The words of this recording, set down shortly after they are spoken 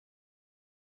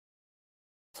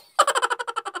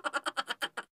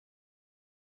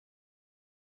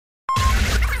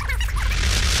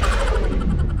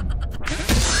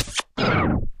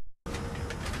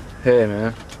Hey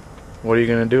man, what are you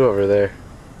gonna do over there?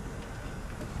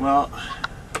 Well,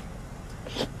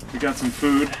 we got some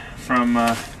food from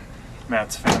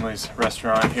Matt's family's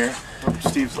restaurant here. Oh,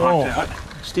 Steve's locked out.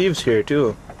 Steve's here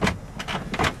too.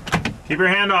 Keep your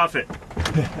hand off it.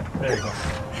 There you go.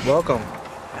 Welcome.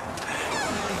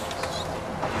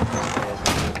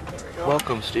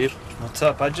 Welcome, Steve. What's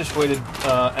up? I just waited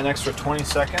an extra 20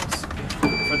 seconds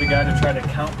for the guy to try to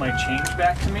count my change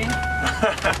back to me,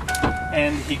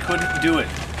 and he couldn't do it.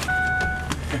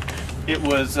 It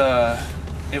was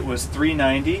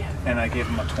 $3.90, and I gave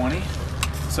him a 20,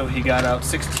 so he got out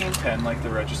 $16.10 like the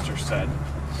register said,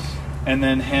 and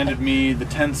then handed me the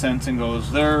 10 cents and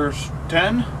goes, "There's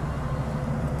 10."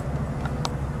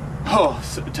 Oh,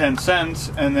 10 cents,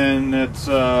 and then it's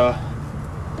and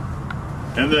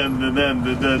then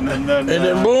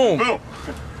boom. Boom.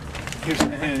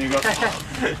 And you go,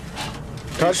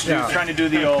 Touchdown. he was trying to do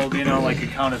the old, you know, like you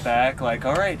count it back, like,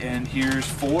 all right, and here's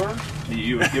 4.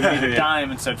 You would give me the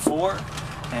dime and said 4,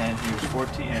 and he was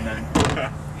 14, and then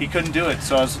he couldn't do it.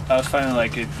 So I was finally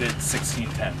like, it's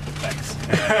 16.10. Thanks.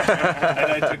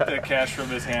 And I took the cash from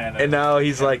his hand. And now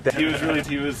he's like that.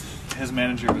 His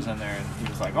manager was in there, and he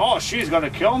was like, "Oh, she's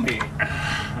gonna kill me."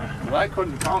 Well, I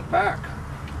couldn't count back.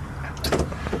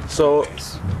 So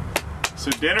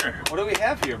dinner. What do we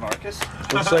have here, Marcus?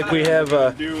 Looks like we have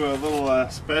do a little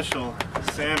special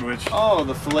sandwich. Oh,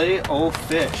 the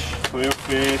filet-o-fish.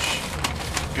 Filet-o-fish.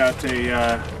 Got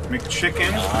a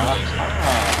McChicken.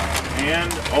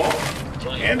 And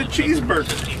a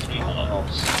cheeseburger.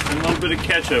 And a little bit of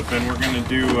ketchup, and we're gonna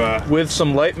do with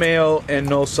some light mayo and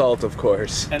no salt, of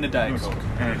course. And a Diet Coke.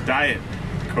 And a Diet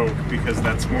Coke, because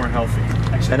that's more healthy.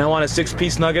 And I want a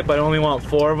 6-piece nugget, but I only want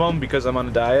 4 of them because I'm on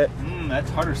a diet.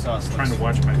 That's tartar sauce. I'm trying to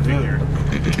watch my finger.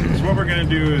 So what we're gonna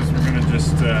do is we're gonna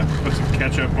just put some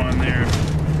ketchup on there.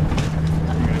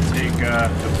 I'm gonna take the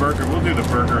burger. We'll do the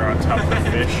burger on top of the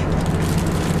fish.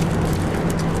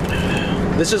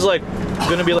 This is like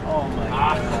gonna be like. Oh my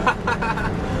god!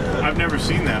 I've never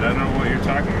seen that. I don't know what you're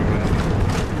talking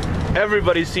about.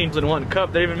 Everybody's seen in one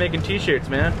cup. They're even making T-shirts,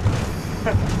 man.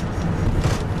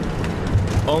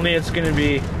 Only it's gonna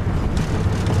be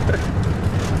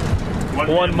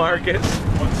one Marcus,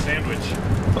 one sandwich.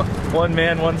 One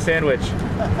man, one sandwich. Here we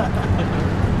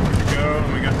go.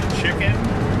 And we got the chicken.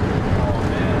 Oh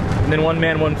man! And then one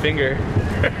man, one finger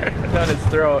down his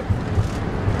throat.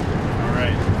 All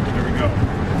right, there we go.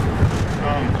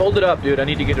 Hold it up, dude. I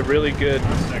need to get a really good.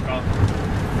 One sec, I'm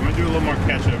gonna do a little more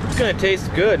ketchup. It's gonna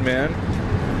taste good, man.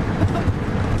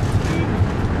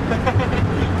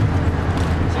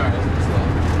 Sorry, that's slow.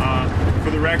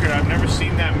 For the record, I've never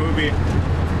seen that movie.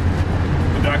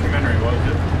 The documentary, what was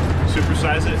it? Super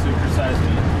Size It? Super Size Me.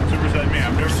 Super Size Me.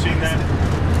 I've never seen that.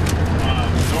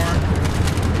 Nor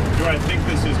do I think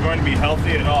this is going to be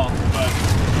healthy at all, but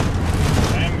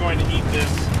I am going to eat this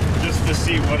just to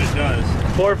see what it does.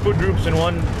 4 food groups in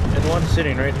one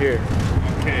sitting right here.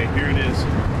 Okay, here it is.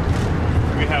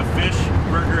 We have fish,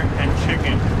 burger, and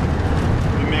chicken.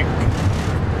 The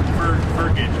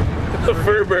Furberger. A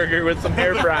Furberger with some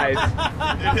hair fries.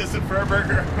 It is a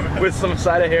Furberger with some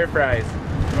side of hair fries.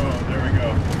 Oh, there we go.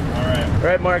 All right. All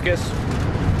right, Marcus.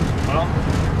 Well,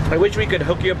 I wish we could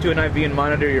hook you up to an IV and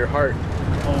monitor your heart.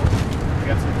 Oh, I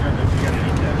got some good. You gotta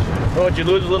eat that shit. Oh, did you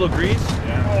lose a little grease?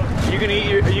 Yeah. Are you gonna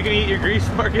eat your grease,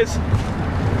 Marcus?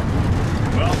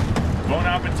 Well, bon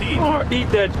appetit. Oh, eat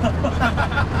that.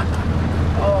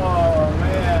 Oh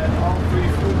man, all 3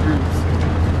 food groups.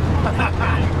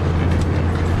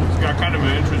 It's got kind of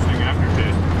an interesting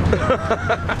aftertaste.